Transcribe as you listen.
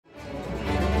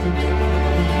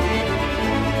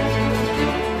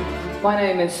My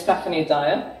name is Stephanie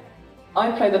Dyer.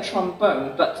 I play the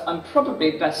trombone, but I'm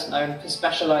probably best known for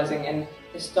specialising in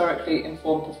historically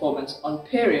informed performance on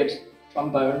period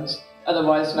trombones,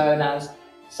 otherwise known as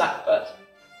sackbut.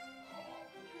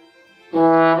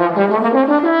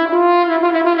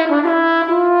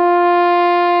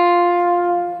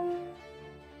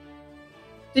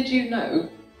 Did you know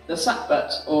the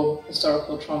sackbut, or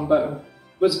historical trombone,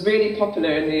 was really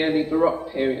popular in the early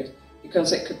Baroque period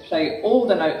because it could play all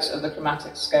the notes of the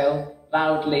chromatic scale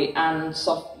loudly and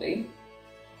softly?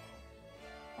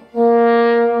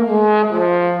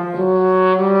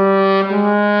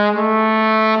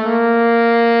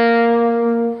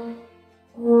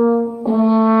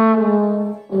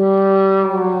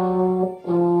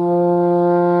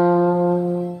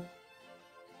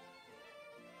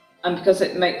 And because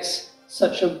it makes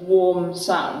such a warm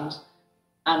sound,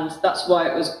 and that's why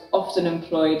it was often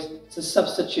employed to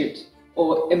substitute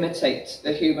or imitate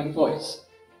the human voice.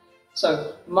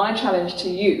 So my challenge to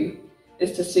you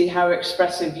is to see how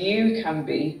expressive you can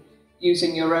be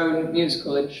using your own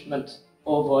musical instrument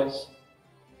or voice.